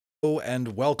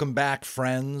And welcome back,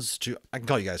 friends, to... I can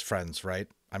call you guys friends, right?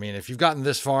 I mean, if you've gotten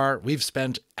this far, we've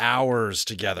spent hours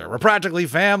together. We're practically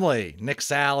family. Nick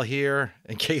Sal here.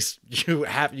 In case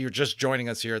you're just joining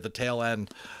us here at the tail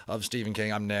end of Stephen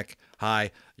King, I'm Nick. Hi.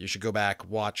 You should go back,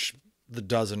 watch the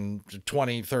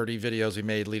 20, 30 videos we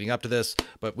made leading up to this.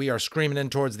 But we are screaming in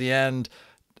towards the end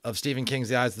of Stephen King's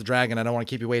The Eyes of the Dragon. I don't want to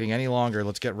keep you waiting any longer.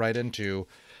 Let's get right into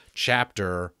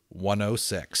chapter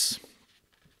 106.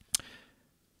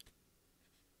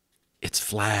 It's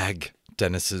Flag,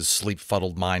 Dennis's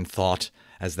sleep-fuddled mind thought,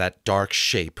 as that dark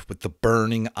shape with the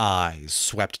burning eyes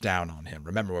swept down on him.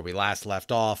 Remember where we last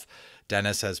left off?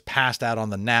 Dennis has passed out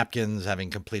on the napkins, having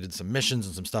completed some missions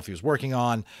and some stuff he was working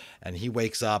on, and he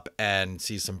wakes up and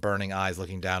sees some burning eyes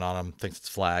looking down on him, thinks it's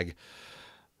Flag.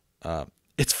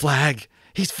 It's Flag!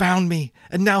 He's found me,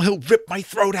 and now he'll rip my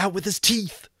throat out with his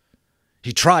teeth!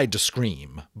 He tried to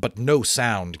scream, but no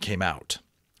sound came out.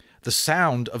 The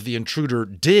sound of the intruder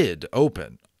did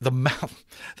open. The mouth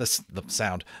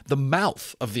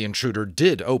of the intruder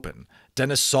did open.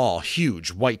 Dennis saw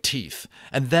huge white teeth,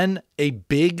 and then a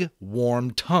big,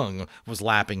 warm tongue was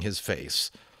lapping his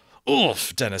face.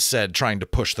 Oof, Dennis said, trying to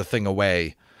push the thing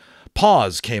away.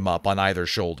 Paws came up on either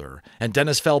shoulder, and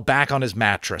Dennis fell back on his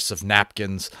mattress of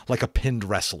napkins like a pinned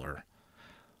wrestler.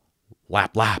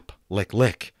 Lap, lap, lick,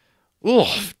 lick.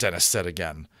 Oof, Dennis said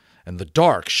again. And the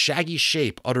dark, shaggy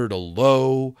shape uttered a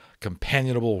low,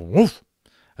 companionable woof,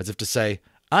 as if to say,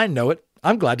 I know it.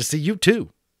 I'm glad to see you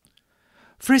too.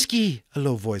 Frisky, a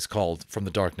low voice called from the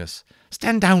darkness.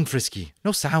 Stand down, Frisky.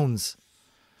 No sounds.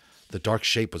 The dark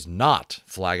shape was not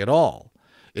Flag at all.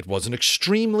 It was an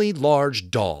extremely large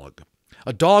dog.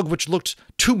 A dog which looked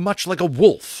too much like a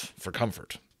wolf for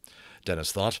comfort,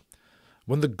 Dennis thought.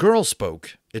 When the girl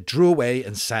spoke, it drew away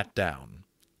and sat down.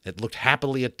 It looked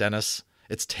happily at Dennis.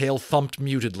 Its tail thumped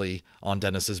mutedly on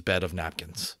Dennis's bed of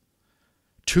napkins.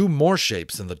 Two more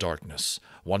shapes in the darkness,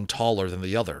 one taller than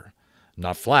the other.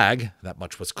 Not Flag, that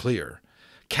much was clear.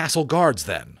 Castle guards,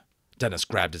 then. Dennis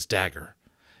grabbed his dagger.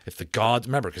 If the gods...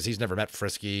 Remember, because he's never met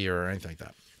Frisky or anything like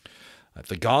that. If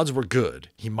the gods were good,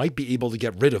 he might be able to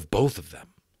get rid of both of them.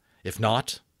 If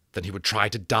not, then he would try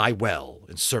to die well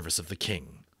in service of the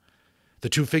king. The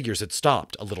two figures had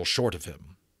stopped a little short of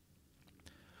him.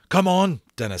 Come on,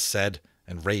 Dennis said,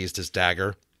 and raised his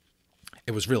dagger.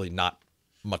 It was really not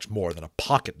much more than a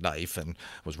pocket knife and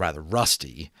was rather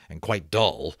rusty and quite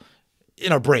dull,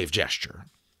 in a brave gesture.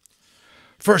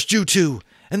 First you two,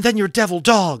 and then your devil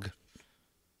dog.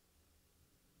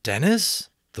 Dennis?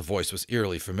 The voice was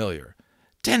eerily familiar.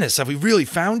 Dennis, have we really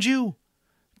found you?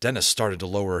 Dennis started to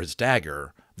lower his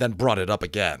dagger, then brought it up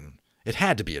again. It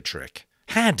had to be a trick.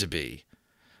 Had to be.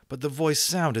 But the voice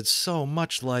sounded so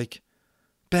much like...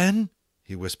 Ben?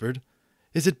 He whispered.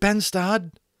 Is it Ben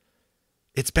Stad?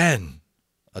 It's Ben,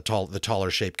 the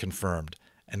taller shape confirmed,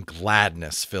 and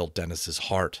gladness filled Dennis's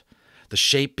heart. The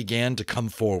shape began to come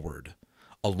forward.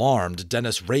 Alarmed,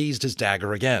 Dennis raised his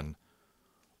dagger again.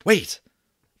 Wait,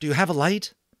 do you have a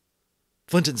light?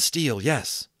 Flint and steel,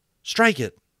 yes. Strike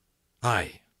it.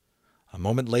 Aye. A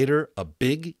moment later, a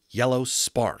big yellow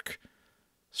spark,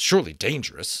 surely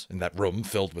dangerous in that room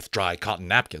filled with dry cotton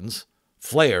napkins,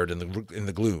 flared in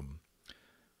the gloom.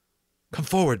 Come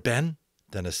forward, Ben,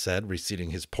 Dennis said,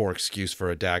 receding his poor excuse for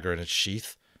a dagger in its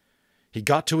sheath. He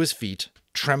got to his feet,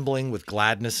 trembling with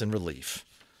gladness and relief.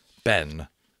 Ben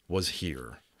was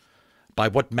here. By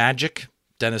what magic,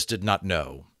 Dennis did not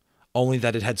know, only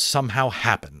that it had somehow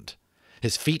happened.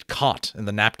 His feet caught in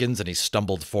the napkins and he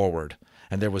stumbled forward,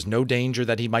 and there was no danger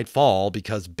that he might fall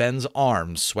because Ben's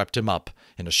arms swept him up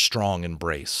in a strong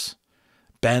embrace.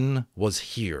 Ben was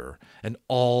here, and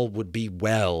all would be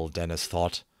well, Dennis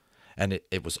thought. And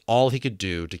it was all he could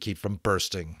do to keep from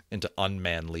bursting into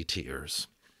unmanly tears.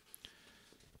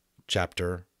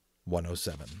 Chapter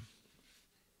 107.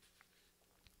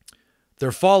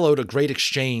 There followed a great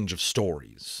exchange of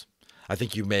stories. I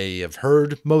think you may have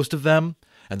heard most of them,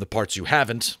 and the parts you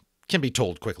haven't can be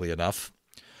told quickly enough.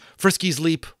 Frisky's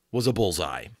leap was a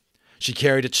bullseye. She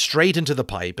carried it straight into the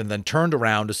pipe and then turned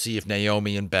around to see if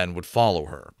Naomi and Ben would follow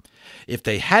her. If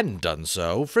they hadn't done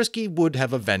so, Frisky would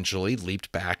have eventually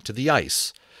leaped back to the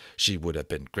ice. She would have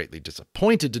been greatly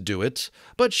disappointed to do it,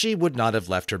 but she would not have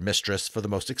left her mistress for the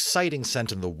most exciting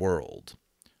scent in the world.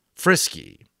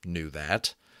 Frisky knew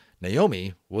that.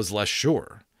 Naomi was less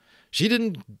sure. She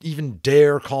didn't even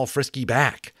dare call Frisky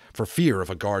back, for fear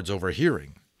of a guard's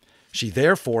overhearing. She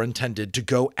therefore intended to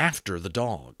go after the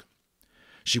dog.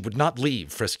 She would not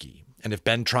leave Frisky, and if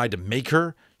Ben tried to make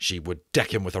her, she would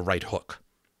deck him with a right hook.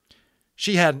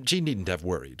 She needn't have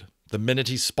worried. The minute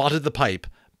he spotted the pipe,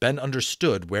 Ben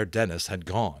understood where Dennis had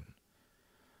gone.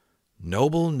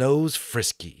 Noble knows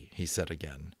Frisky, he said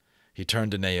again. He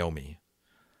turned to Naomi.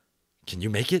 Can you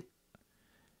make it?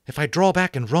 If I draw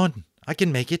back and run, I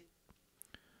can make it.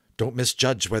 Don't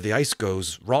misjudge where the ice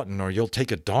goes rotten, or you'll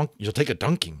take a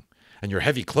dunking, and your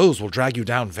heavy clothes will drag you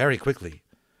down very quickly.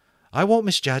 I won't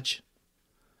misjudge.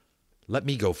 Let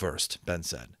me go first, Ben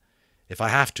said. If I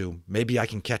have to, maybe I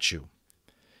can catch you.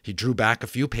 He drew back a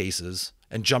few paces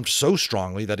and jumped so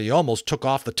strongly that he almost took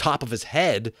off the top of his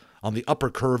head on the upper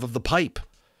curve of the pipe.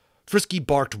 Frisky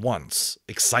barked once,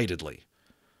 excitedly.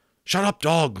 Shut up,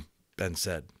 dog, Ben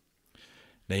said.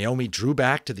 Naomi drew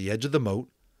back to the edge of the moat,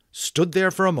 stood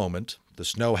there for a moment. The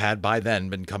snow had by then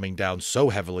been coming down so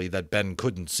heavily that Ben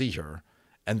couldn't see her,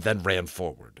 and then ran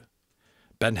forward.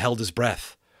 Ben held his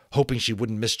breath, hoping she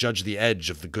wouldn't misjudge the edge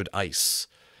of the good ice.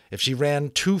 If she ran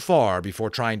too far before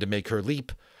trying to make her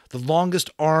leap, the longest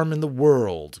arms in the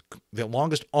world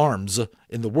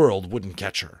wouldn't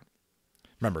catch her.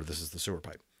 Remember, this is the sewer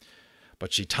pipe.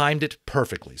 But she timed it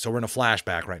perfectly. So we're in a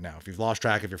flashback right now. If you've lost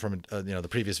track, if you're from the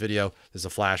previous video, this is a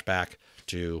flashback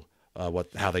to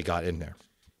how they got in there.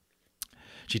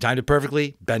 She timed it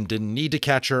perfectly. Ben didn't need to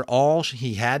catch her. All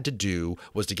he had to do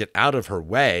was to get out of her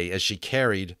way as she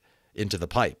carried into the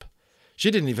pipe.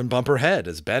 She didn't even bump her head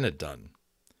as Ben had done.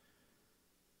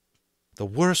 The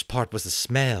worst part was the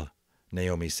smell,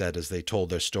 Naomi said as they told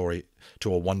their story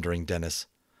to a wondering Dennis.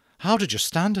 How did you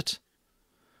stand it?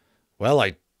 Well,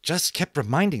 I just kept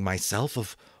reminding myself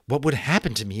of what would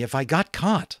happen to me if I got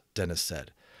caught, Dennis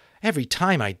said. Every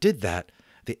time I did that,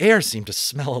 the air seemed to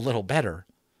smell a little better.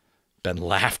 Ben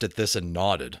laughed at this and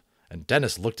nodded, and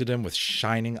Dennis looked at him with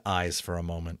shining eyes for a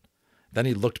moment. Then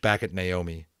he looked back at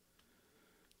Naomi.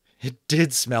 It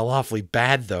did smell awfully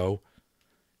bad, though,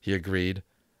 he agreed.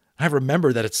 I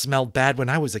remember that it smelled bad when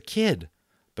I was a kid,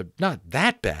 but not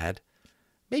that bad.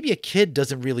 Maybe a kid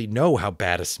doesn't really know how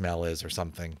bad a smell is or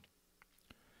something.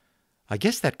 I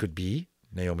guess that could be,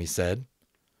 Naomi said.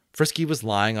 Frisky was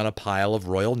lying on a pile of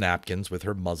royal napkins with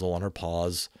her muzzle on her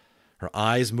paws, her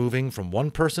eyes moving from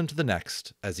one person to the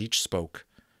next as each spoke.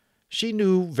 She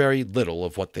knew very little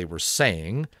of what they were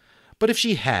saying, but if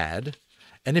she had,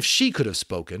 and if she could have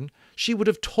spoken, she would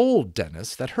have told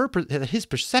Dennis that his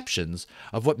perceptions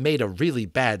of what made a really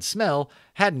bad smell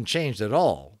hadn't changed at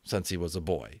all since he was a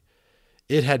boy.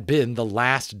 It had been the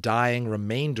last dying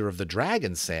remainder of the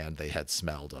dragon sand they had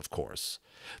smelled, of course.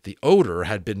 The odor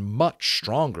had been much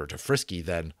stronger to Frisky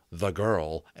than the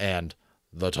girl and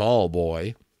the tall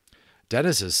boy.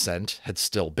 Dennis's scent had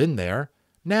still been there,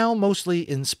 now mostly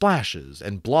in splashes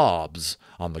and blobs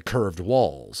on the curved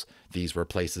walls. These were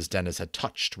places Dennis had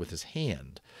touched with his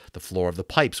hand. The floor of the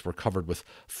pipes were covered with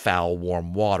foul,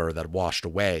 warm water that washed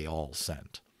away all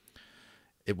scent.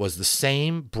 It was the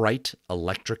same bright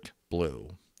electric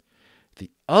blue.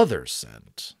 The other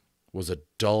scent was a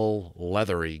dull,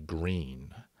 leathery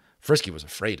green. Frisky was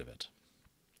afraid of it.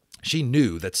 She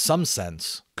knew that some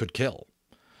scents could kill,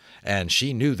 and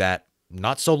she knew that,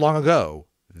 not so long ago,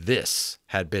 this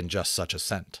had been just such a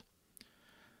scent.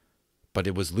 But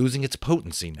it was losing its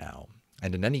potency now,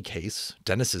 and in any case,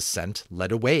 Dennis's scent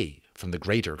led away from the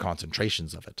greater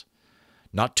concentrations of it.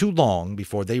 Not too long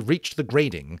before they reached the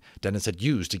grating Dennis had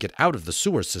used to get out of the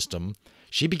sewer system,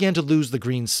 she began to lose the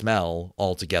green smell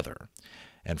altogether,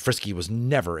 and Frisky was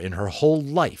never in her whole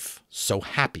life so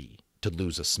happy to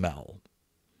lose a smell.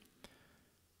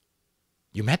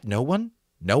 You met no one?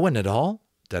 No one at all?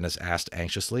 Dennis asked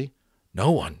anxiously.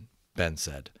 No one, Ben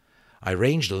said. I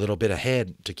ranged a little bit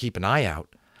ahead to keep an eye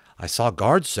out. I saw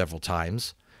guards several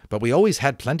times, but we always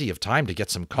had plenty of time to get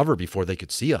some cover before they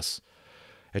could see us.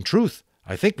 In truth,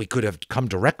 I think we could have come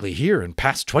directly here and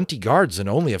passed 20 guards and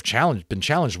only have been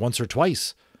challenged once or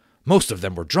twice. Most of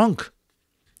them were drunk.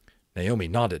 Naomi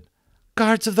nodded.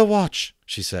 Guards of the watch,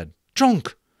 she said.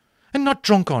 Drunk! And not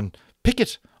drunk on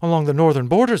picket along the northern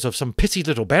borders of some pissy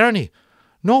little barony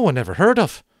no one ever heard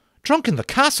of. Drunk in the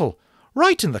castle!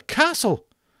 Right in the castle!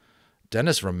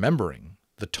 Dennis, remembering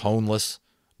the toneless,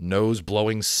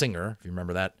 nose-blowing singer, if you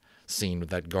remember that scene with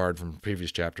that guard from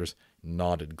previous chapters,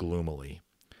 nodded gloomily.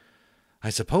 I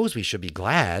suppose we should be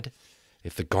glad.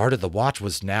 If the guard of the watch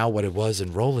was now what it was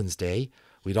in Roland's day,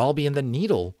 we'd all be in the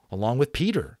Needle along with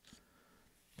Peter.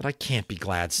 But I can't be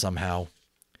glad somehow.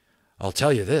 I'll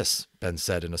tell you this, Ben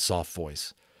said in a soft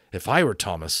voice. If I were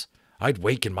Thomas, I'd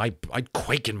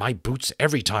quake in my boots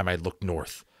every time I looked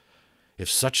north. If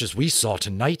such as we saw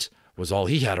tonight was all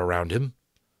he had around him.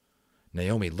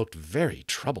 Naomi looked very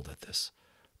troubled at this.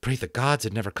 Pray the gods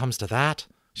it never comes to that,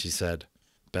 she said.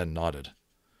 Ben nodded.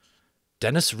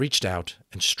 Dennis reached out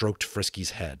and stroked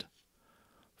Frisky's head.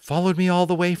 Followed me all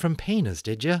the way from Pena's,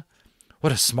 did you?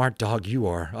 What a smart dog you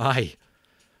are, aye.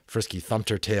 Frisky thumped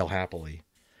her tail happily.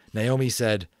 Naomi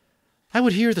said, "I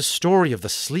would hear the story of the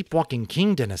sleepwalking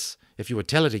king, Dennis, if you would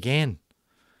tell it again."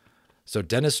 So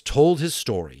Dennis told his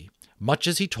story, much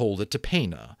as he told it to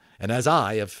Pena, and as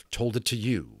I have told it to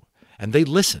you, and they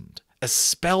listened, as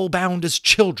spellbound as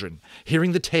children,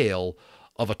 hearing the tale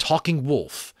of a talking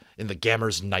wolf in the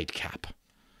Gammer's nightcap.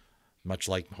 Much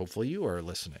like, hopefully, you are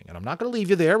listening. And I'm not going to leave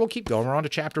you there. We'll keep going. We're on to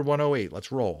chapter 108. Let's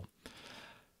roll.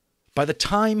 By the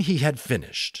time he had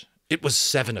finished, it was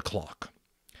 7 o'clock.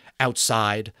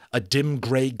 Outside, a dim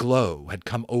gray glow had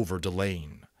come over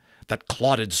Delain. That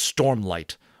clotted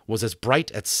stormlight was as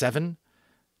bright at 7.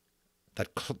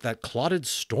 That clotted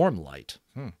stormlight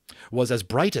was as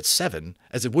bright at 7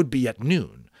 as it would be at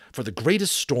noon, for the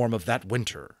greatest storm of that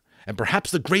winter, and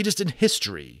perhaps the greatest in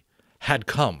history, had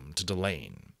come to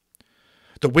Delain.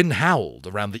 The wind howled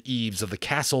around the eaves of the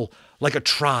castle like a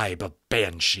tribe of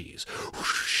banshees.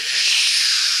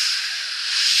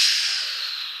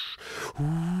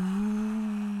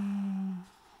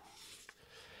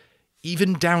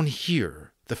 Even down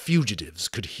here, the fugitives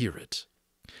could hear it.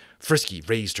 Frisky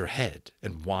raised her head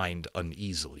and whined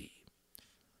uneasily.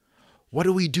 "What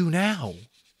do we do now?"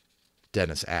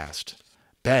 Dennis asked.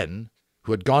 Ben,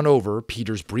 who had gone over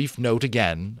Peter's brief note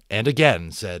again and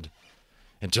again, said,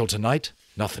 "Until tonight,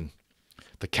 nothing.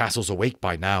 The castle's awake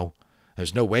by now.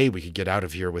 There's no way we could get out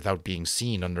of here without being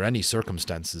seen under any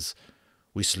circumstances.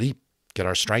 We sleep, get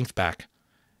our strength back.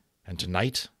 And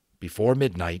tonight, before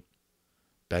midnight..."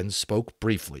 Ben spoke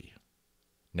briefly.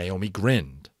 Naomi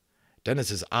grinned.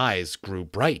 Dennis's eyes grew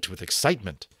bright with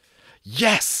excitement.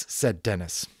 "Yes," said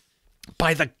Dennis.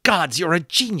 "By the gods, you're a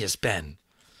genius, Ben."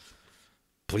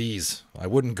 "Please, I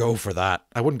wouldn't go for that.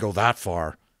 I wouldn't go that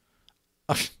far."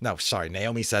 No, sorry,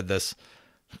 Naomi said this.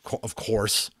 "Of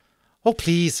course." "Oh,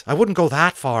 please, I wouldn't go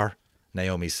that far,"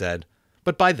 Naomi said.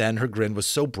 But by then her grin was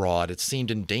so broad it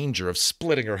seemed in danger of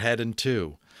splitting her head in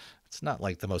two. It's not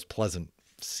like the most pleasant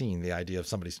scene, the idea of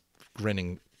somebody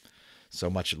grinning so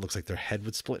much it looks like their head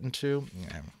would split in two.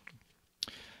 Yeah.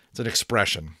 It's an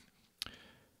expression.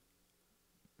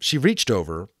 She reached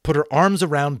over, put her arms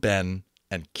around Ben,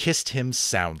 and kissed him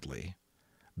soundly.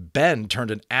 Ben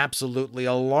turned an absolutely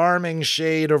alarming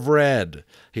shade of red.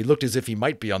 He looked as if he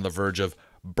might be on the verge of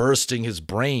bursting his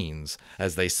brains,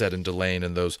 as they said in Delain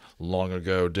in those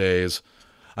long-ago days.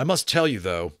 I must tell you,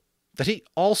 though, that he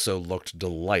also looked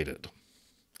delighted.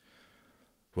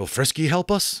 "Will Frisky help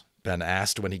us?" Ben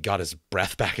asked when he got his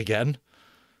breath back again.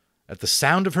 At the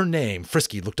sound of her name,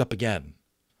 Frisky looked up again.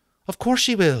 "Of course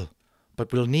she will,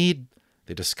 but we'll need..."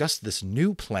 They discussed this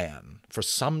new plan for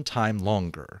some time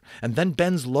longer, and then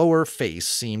Ben's lower face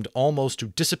seemed almost to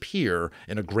disappear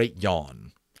in a great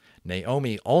yawn.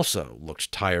 Naomi also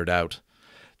looked tired out.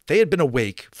 They had been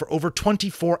awake for over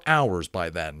 24 hours by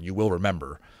then, you will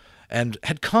remember, and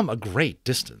had come a great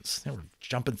distance. They were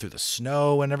jumping through the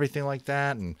snow and everything like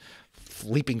that, and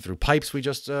leaping through pipes we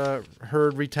just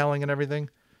heard retelling and everything.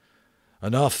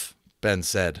 "Enough," Ben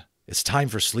said. "It's time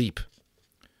for sleep."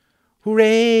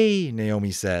 "Hooray!"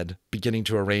 Naomi said, beginning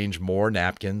to arrange more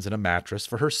napkins and a mattress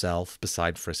for herself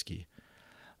beside Frisky.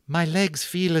 "My legs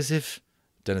feel as if..."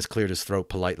 Dennis cleared his throat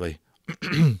politely.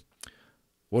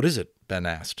 "What is it?" Ben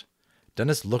asked.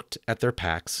 Dennis looked at their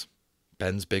packs.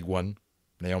 Ben's big one,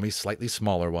 Naomi's slightly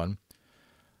smaller one.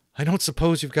 "I don't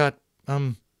suppose you've got,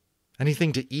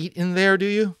 anything to eat in there, do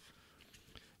you?"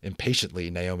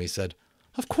 Impatiently, Naomi said,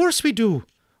 "Of course we do.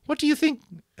 What do you think?"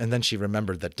 And then she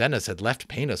remembered that Dennis had left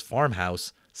Pena's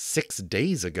farmhouse 6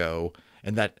 days ago,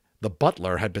 and that the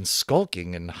butler had been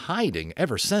skulking and hiding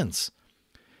ever since.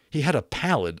 He had a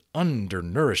pallid,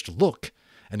 undernourished look,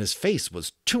 and his face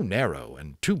was too narrow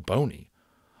and too bony.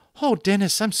 "Oh,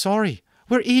 Dennis, I'm sorry.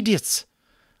 We're idiots.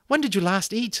 When did you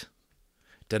last eat?"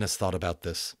 Dennis thought about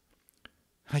this.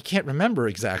 "I can't remember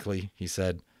exactly," he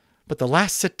said, "but the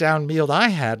last sit-down meal I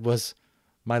had was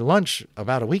my lunch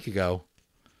about a week ago."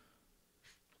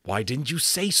 "Why didn't you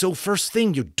say so first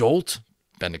thing, you dolt?"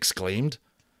 Ben exclaimed.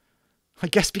 "I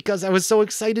guess because I was so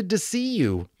excited to see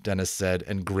you," Dennis said,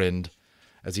 and grinned.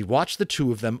 As he watched the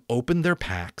two of them open their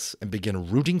packs and begin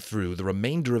rooting through the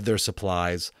remainder of their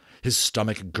supplies, his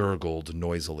stomach gurgled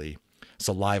noisily.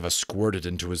 Saliva squirted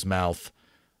into his mouth.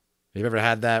 Have you ever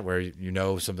had that where you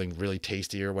know something really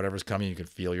tasty or whatever's coming, you can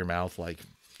feel your mouth like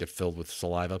get filled with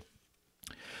saliva?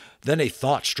 Then a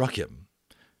thought struck him.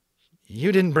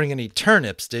 "You didn't bring any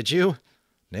turnips, did you?"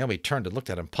 Naomi turned and looked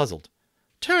at him, puzzled.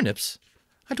 "Turnips?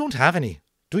 I don't have any.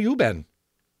 Do you, Ben?"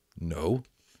 "No."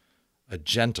 A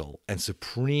gentle and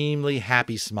supremely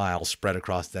happy smile spread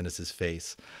across Dennis's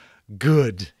face.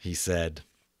 "Good," he said.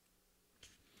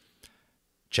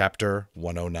 Chapter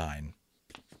 109.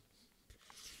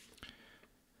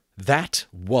 That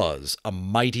was a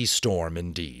mighty storm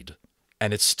indeed,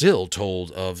 and it's still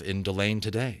told of in Delain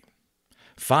today.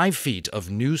 5 feet of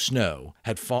new snow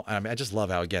had fallen. I mean, I just love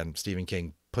how, again, Stephen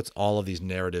King puts all of these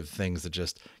narrative things that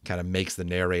just kind of makes the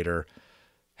narrator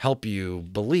help you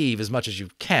believe as much as you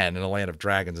can in a land of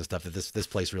dragons and stuff that this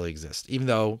place really exists. Even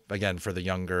though, again, for the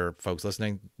younger folks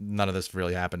listening, none of this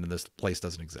really happened and this place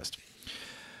doesn't exist.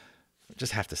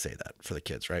 Just have to say that for the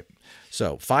kids, right?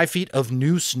 So 5 feet of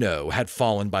new snow had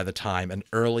fallen by the time an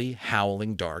early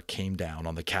howling dark came down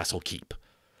on the castle keep.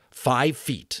 5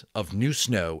 feet of new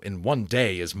snow in one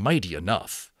day is mighty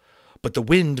enough, but the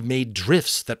wind made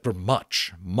drifts that were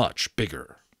much, much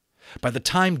bigger. By the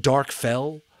time dark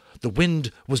fell, the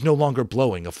wind was no longer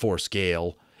blowing a force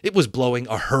gale. It was blowing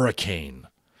a hurricane.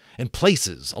 In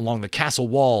places along the castle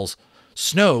walls,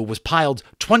 snow was piled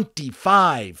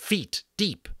 25 feet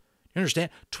deep. You understand?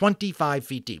 25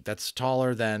 feet deep. That's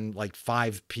taller than like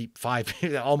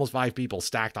almost five people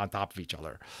stacked on top of each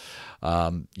other.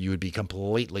 You would be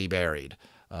completely buried,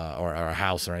 or a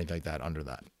house or anything like that under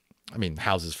that. I mean,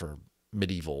 houses for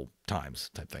medieval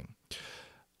times type thing.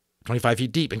 25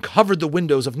 feet deep, and covered the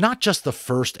windows of not just the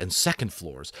first and second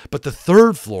floors, but the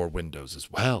third floor windows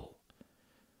as well.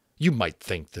 You might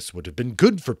think this would have been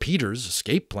good for Peter's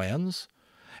escape plans,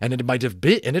 and it might have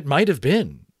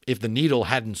been if the needle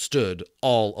hadn't stood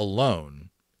all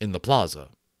alone in the plaza.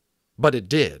 But it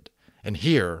did, and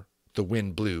here the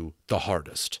wind blew the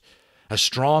hardest. A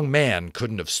strong man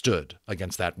couldn't have stood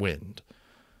against that wind.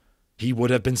 He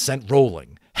would have been sent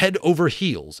rolling, head over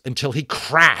heels, until he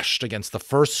crashed against the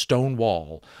first stone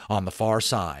wall on the far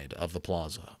side of the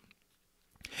plaza.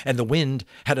 And the wind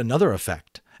had another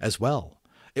effect as well.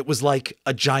 It was like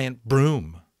a giant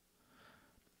broom.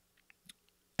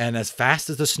 And as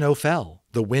fast as the snow fell,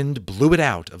 the wind blew it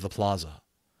out of the plaza.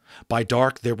 By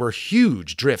dark, there were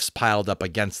huge drifts piled up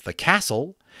against the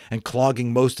castle and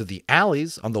clogging most of the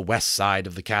alleys on the west side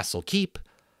of the castle keep,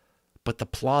 but the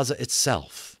plaza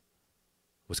itself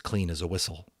was clean as a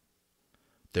whistle.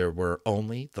 There were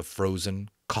only the frozen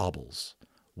cobbles,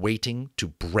 waiting to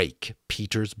break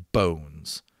Peter's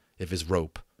bones if his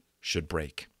rope should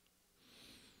break.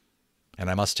 And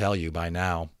I must tell you by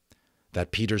now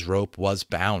that Peter's rope was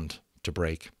bound to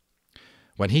break.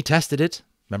 When he tested it,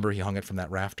 remember he hung it from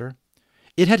that rafter?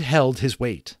 It had held his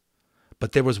weight.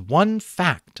 But there was one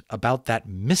fact about that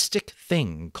mystic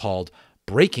thing called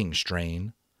breaking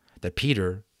strain that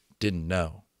Peter didn't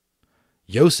know.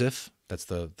 Yosef, that's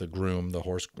the groom, the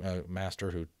horse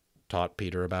master who taught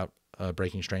Peter about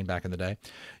breaking strain back in the day,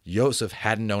 Yosef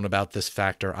hadn't known about this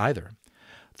factor either.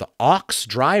 The ox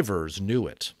drivers knew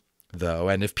it, though,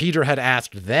 and if Peter had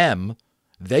asked them,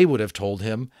 they would have told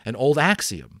him an old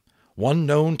axiom, one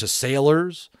known to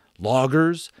sailors,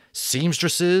 loggers,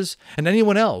 seamstresses, and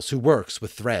anyone else who works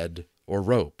with thread or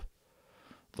rope.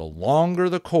 The longer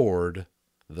the cord,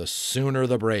 the sooner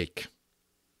the break.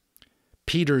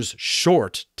 Peter's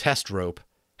short test rope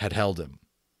had held him.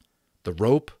 The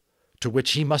rope to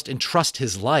which he must entrust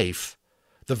his life,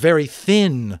 the very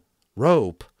thin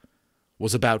rope,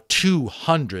 was about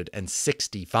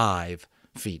 265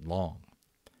 feet long.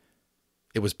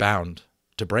 It was bound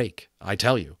to break, I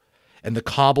tell you, and the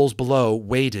cobbles below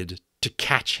waited to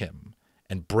catch him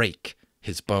and break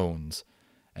his bones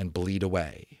and bleed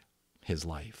away his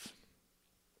life.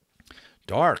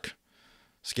 Dark,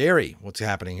 scary. What's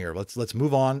happening here? Let's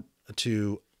move on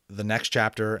to the next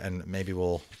chapter, and maybe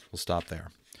we'll stop there.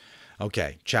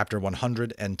 Okay, chapter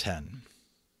 110.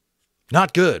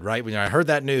 Not good, right? When I heard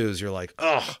that news, you're like,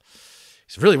 ugh,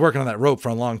 he's really working on that rope for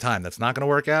a long time. That's not going to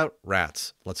work out?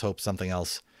 Rats. Let's hope something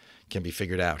else can be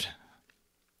figured out.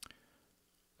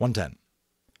 110.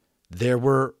 There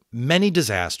were many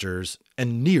disasters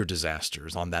and near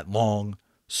disasters on that long,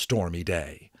 stormy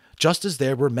day, just as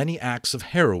there were many acts of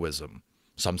heroism,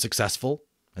 some successful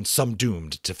and some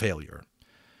doomed to failure.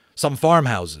 Some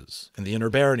farmhouses in the inner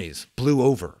baronies blew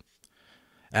over,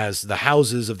 as the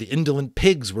houses of the indolent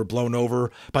pigs were blown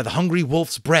over by the hungry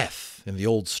wolf's breath in the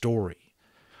old story.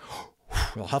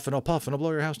 I'll huff and I'll puff and I'll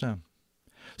blow your house down.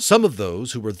 Some of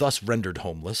those who were thus rendered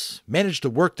homeless managed to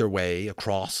work their way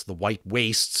across the white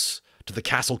wastes to the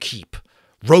castle keep,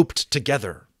 roped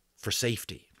together for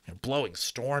safety. Blowing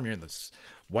storm, you're in this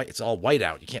white, it's all white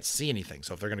out. You can't see anything.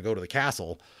 So if they're going to go to the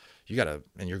castle,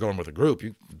 and you're going with a group,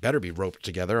 you better be roped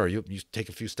together, or you take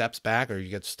a few steps back, or you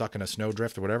get stuck in a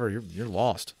snowdrift or whatever, you're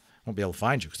lost. Won't be able to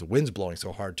find you because the wind's blowing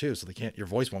so hard too, so your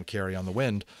voice won't carry on the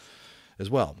wind as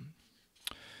well.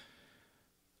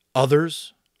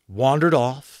 Others wandered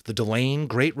off the Delain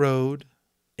Great Road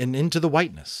and into the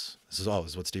whiteness. This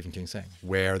is what Stephen King's saying,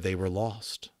 where they were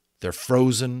lost, their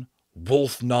frozen,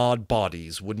 wolf-gnawed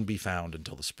bodies wouldn't be found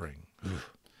until the spring.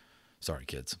 Sorry,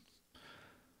 kids.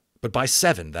 But by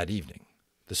 7 that evening,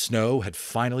 the snow had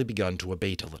finally begun to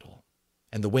abate a little,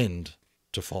 and the wind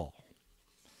to fall.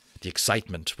 The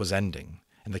excitement was ending,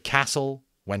 and the castle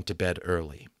went to bed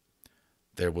early.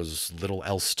 There was little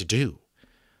else to do.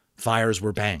 Fires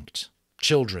were banked,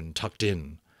 children tucked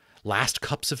in, last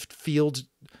cups of field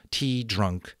tea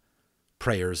drunk,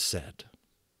 prayers said.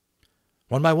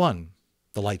 One by one,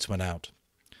 the lights went out.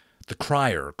 The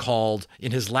crier called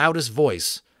in his loudest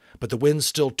voice, but the wind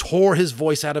still tore his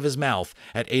voice out of his mouth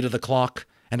at 8 of the clock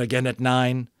and again at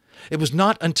 9. It was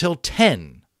not until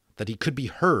 10 that he could be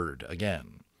heard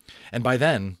again, and by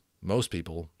then most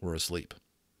people were asleep.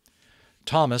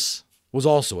 Thomas was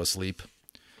also asleep,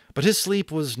 but his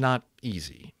sleep was not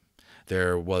easy.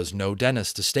 There was no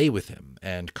Dennis to stay with him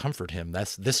and comfort him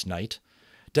this night.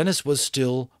 Dennis was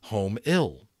still home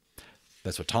ill.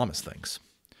 That's what Thomas thinks.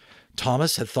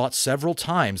 Thomas had thought several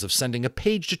times of sending a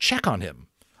page to check on him,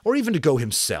 or even to go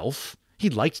himself. He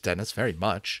liked Dennis very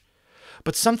much.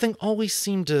 But something always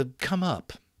seemed to come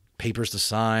up. Papers to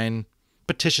sign,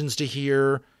 petitions to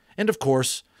hear, and of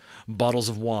course, bottles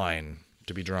of wine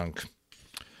to be drunk.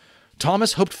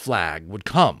 Thomas hoped Flag would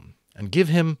come and give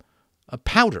him a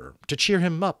powder to cheer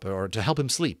him up or to help him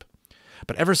sleep.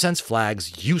 But ever since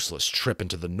Flag's useless trip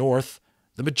into the north,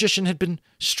 the magician had been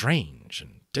strange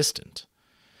and distant.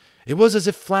 It was as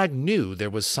if Flag knew there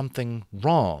was something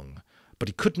wrong, but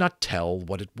he could not tell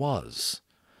what it was.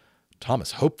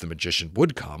 Thomas hoped the magician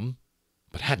would come,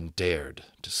 but hadn't dared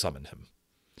to summon him.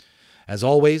 As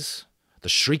always, the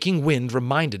shrieking wind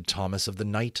reminded Thomas of the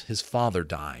night his father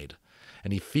died,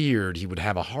 and he feared he would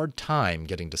have a hard time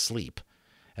getting to sleep,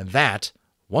 and that,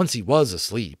 once he was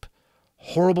asleep,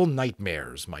 horrible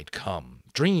nightmares might come,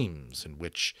 dreams in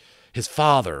which his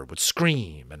father would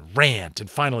scream and rant and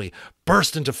finally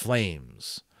burst into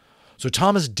flames. So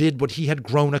Thomas did what he had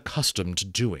grown accustomed to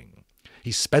doing.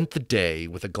 He spent the day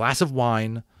with a glass of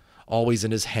wine, always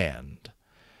in his hand.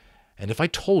 And if I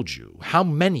told you how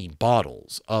many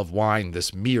bottles of wine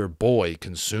this mere boy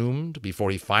consumed before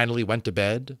he finally went to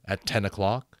bed at 10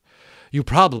 o'clock, you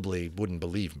probably wouldn't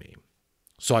believe me.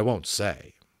 So I won't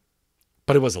say.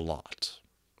 But it was a lot.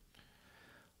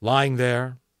 Lying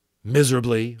there,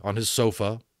 miserably on his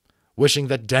sofa, wishing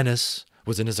that Dennis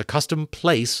was in his accustomed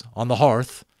place on the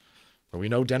hearth, where we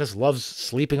know Dennis loves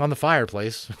sleeping on the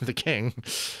fireplace with the king.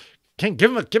 King,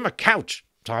 give him a couch,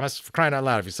 Thomas, for crying out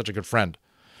loud, if he's such a good friend.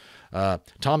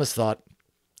 Thomas thought,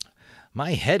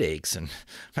 my head aches and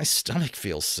my stomach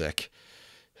feels sick.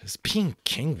 Is being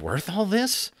king worth all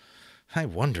this? I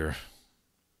wonder.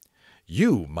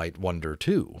 You might wonder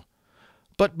too.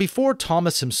 But before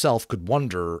Thomas himself could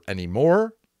wonder any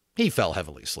more, he fell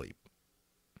heavily asleep.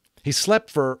 He slept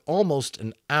for almost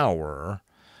an hour,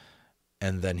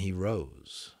 and then he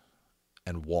rose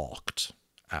and walked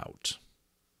out.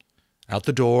 Out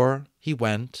the door he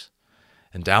went,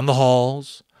 and down the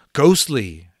halls,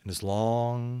 ghostly in his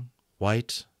long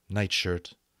white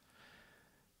nightshirt.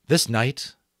 This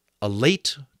night, a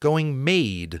late-going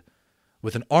maid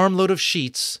with an armload of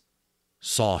sheets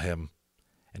saw him,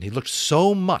 and he looked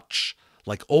so much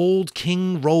like old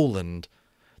King Roland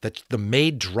that the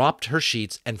maid dropped her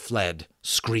sheets and fled,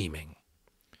 screaming.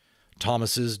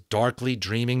 Thomas's darkly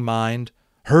dreaming mind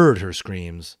heard her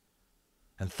screams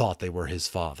and thought they were his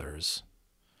father's.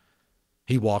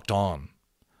 He walked on,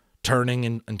 turning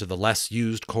into the less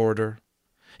used corridor.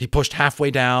 He pushed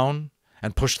halfway down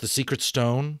and pushed the secret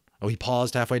stone. He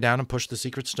paused halfway down and pushed the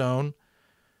secret stone.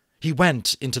 He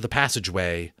went into the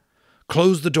passageway,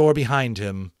 closed the door behind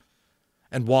him,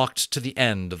 and walked to the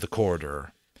end of the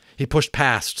corridor. He pushed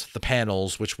past the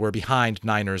panels which were behind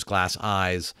Niner's glass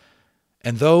eyes,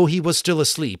 and though he was still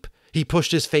asleep, he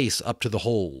pushed his face up to the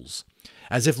holes,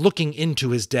 as if looking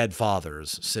into his dead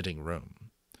father's sitting room.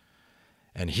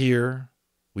 And here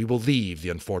we will leave the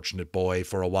unfortunate boy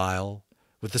for a while,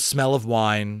 with the smell of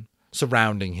wine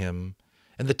surrounding him,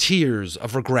 and the tears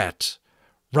of regret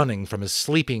running from his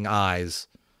sleeping eyes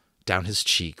down his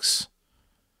cheeks.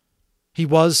 He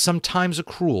was sometimes a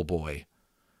cruel boy,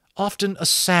 often a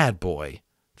sad boy,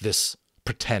 this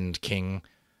pretend king,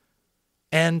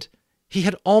 and he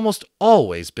had almost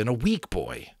always been a weak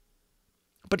boy.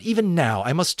 But even now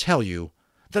I must tell you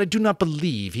that I do not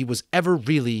believe he was ever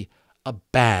really a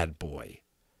bad boy.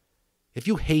 If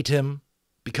you hate him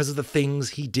because of the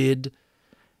things he did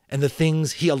and the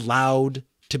things he allowed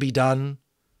to be done,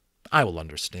 I will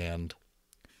understand.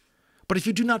 But if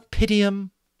you do not pity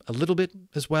him a little bit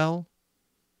as well,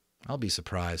 I'll be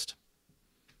surprised.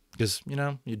 Because,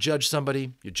 you judge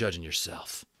somebody, you're judging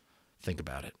yourself. Think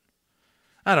about it.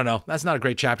 I don't know. That's not a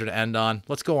great chapter to end on.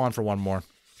 Let's go on for one more.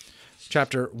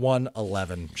 Chapter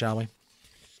 111, shall we?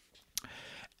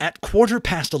 At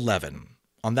 11:15,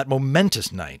 on that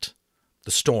momentous night,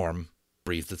 the storm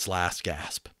breathed its last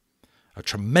gasp. A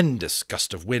tremendous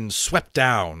gust of wind swept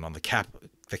down on the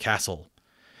castle.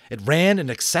 It ran in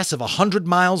excess of 100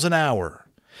 miles an hour.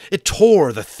 It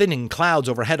tore the thinning clouds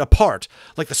overhead apart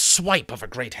like the swipe of a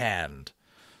great hand.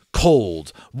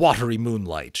 Cold, watery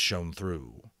moonlight shone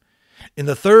through. In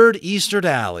the third eastern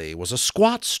alley was a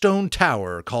squat stone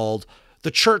tower called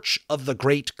the Church of the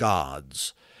Great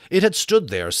Gods. It had stood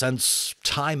there since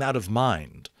time out of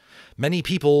mind. Many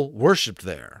people worshipped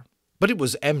there, but it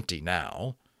was empty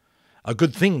now. A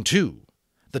good thing, too.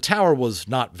 The tower was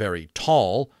not very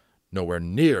tall, nowhere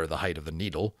near the height of the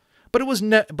Needle, but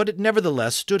it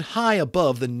nevertheless stood high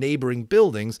above the neighboring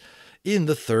buildings in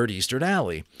the third eastern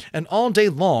alley, and all day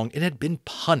long it had been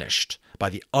punished by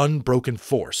the unbroken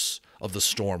force of the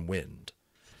storm wind.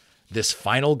 This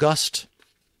final gust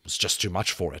was just too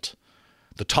much for it.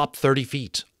 The top 30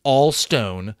 feet, all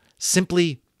stone,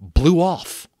 simply blew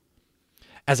off,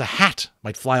 as a hat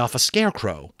might fly off a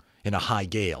scarecrow in a high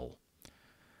gale.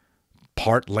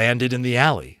 Part landed in the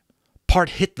alley, part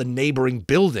hit the neighboring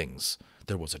buildings.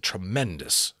 There was a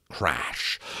tremendous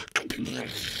crash.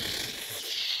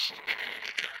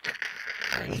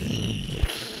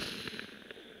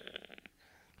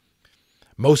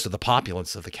 Most of the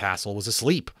populace of the castle was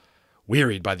asleep,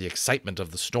 wearied by the excitement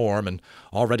of the storm and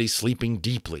already sleeping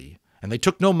deeply, and they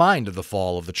took no mind of the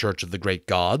fall of the Church of the Great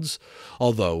Gods,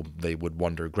 although they would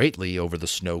wonder greatly over the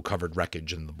snow-covered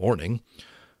wreckage in the morning.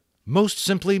 Most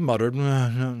simply muttered,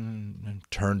 and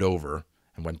turned over,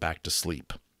 and went back to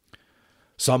sleep.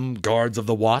 Some guards of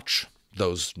the watch,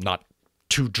 those not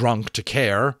too drunk to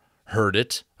care, heard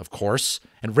it, of course,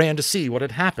 and ran to see what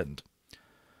had happened.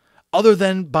 Other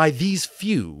than by these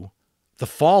few, the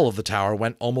fall of the tower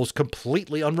went almost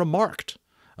completely unremarked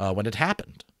when it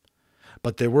happened.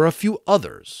 But there were a few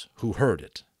others who heard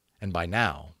it, and by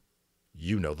now,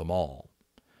 you know them all.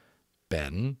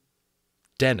 Ben,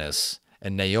 Dennis,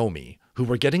 and Naomi, who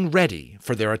were getting ready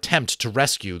for their attempt to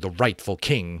rescue the rightful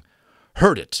king,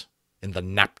 heard it in the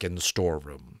napkin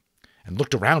storeroom, and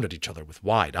looked around at each other with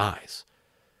wide eyes.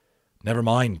 "Never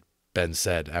mind," Ben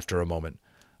said after a moment.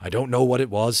 "I don't know what it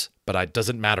was, but it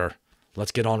doesn't matter.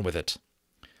 Let's get on with it."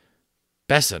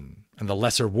 Besson and the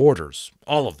lesser warders,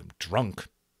 all of them drunk,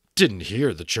 didn't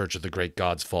hear the Church of the Great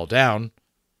Gods fall down,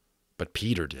 but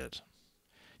Peter did.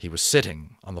 He was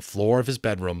sitting on the floor of his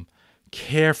bedroom,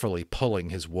 carefully pulling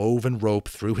his woven rope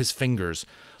through his fingers,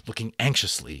 looking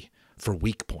anxiously for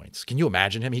weak points. Can you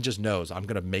imagine him? He just knows, I'm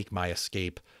going to make my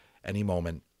escape any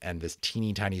moment, and this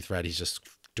teeny tiny thread, he's just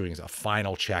doing a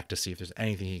final check to see if there's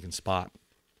anything he can spot.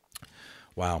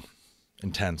 Wow,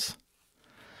 intense.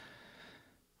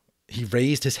 He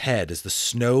raised his head as the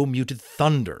snow-muted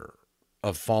thunder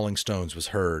of falling stones was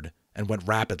heard and went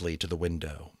rapidly to the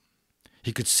window.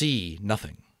 He could see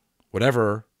nothing.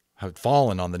 Whatever had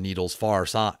fallen on the Needle's far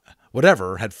side,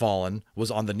 whatever had fallen was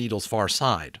on the Needle's far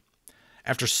side.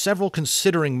 After several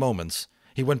considering moments,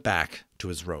 he went back to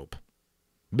his rope.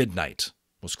 Midnight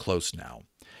was close now,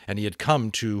 and he had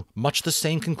come to much the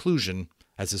same conclusion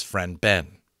as his friend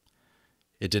Ben.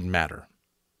 It didn't matter.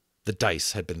 The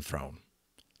dice had been thrown.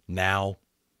 Now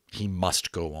he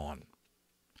must go on.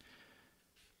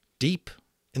 Deep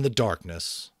in the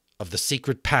darkness of the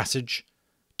secret passage,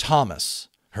 Thomas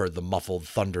heard the muffled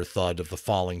thunder thud of the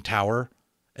falling tower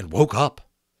and woke up.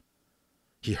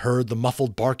 He heard the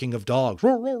muffled barking of dogs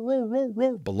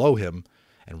below him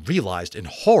and realized in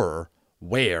horror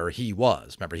where he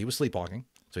was. Remember, he was sleepwalking,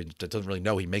 so he doesn't really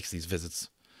know he makes these visits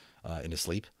in his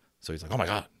sleep. So he's like, oh my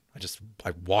God,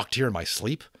 I walked here in my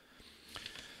sleep.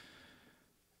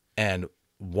 And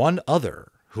one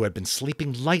other who had been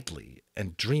sleeping lightly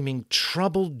and dreaming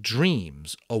troubled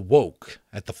dreams awoke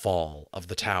at the fall of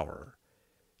the tower.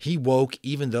 He woke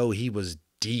even though he was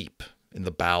deep in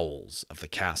the bowels of the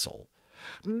castle.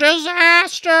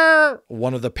 "Disaster!"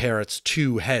 one of the parrot's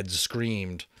two heads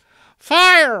screamed.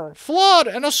 "Fire, flood,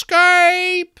 and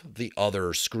escape!" the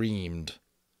other screamed.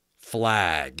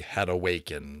 Flag had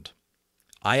awakened.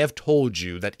 I have told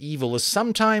you that evil is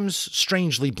sometimes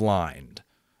strangely blind,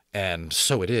 and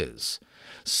so it is.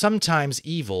 Sometimes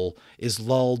evil is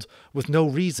lulled with no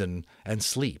reason and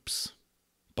sleeps.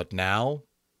 But now,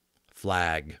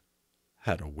 Flag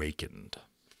had awakened.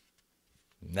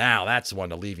 Now, that's one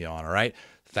to leave you on, all right?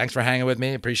 Thanks for hanging with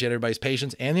me. Appreciate everybody's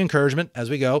patience and the encouragement as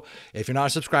we go. If you're not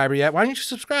a subscriber yet, why don't you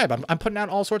subscribe? I'm putting out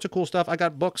all sorts of cool stuff. I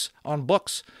got books on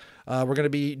books. We're going to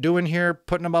be doing here,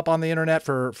 putting them up on the internet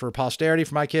for posterity,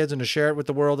 for my kids, and to share it with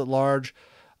the world at large.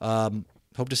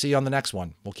 hope to see you on the next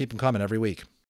one. We'll keep them coming every week.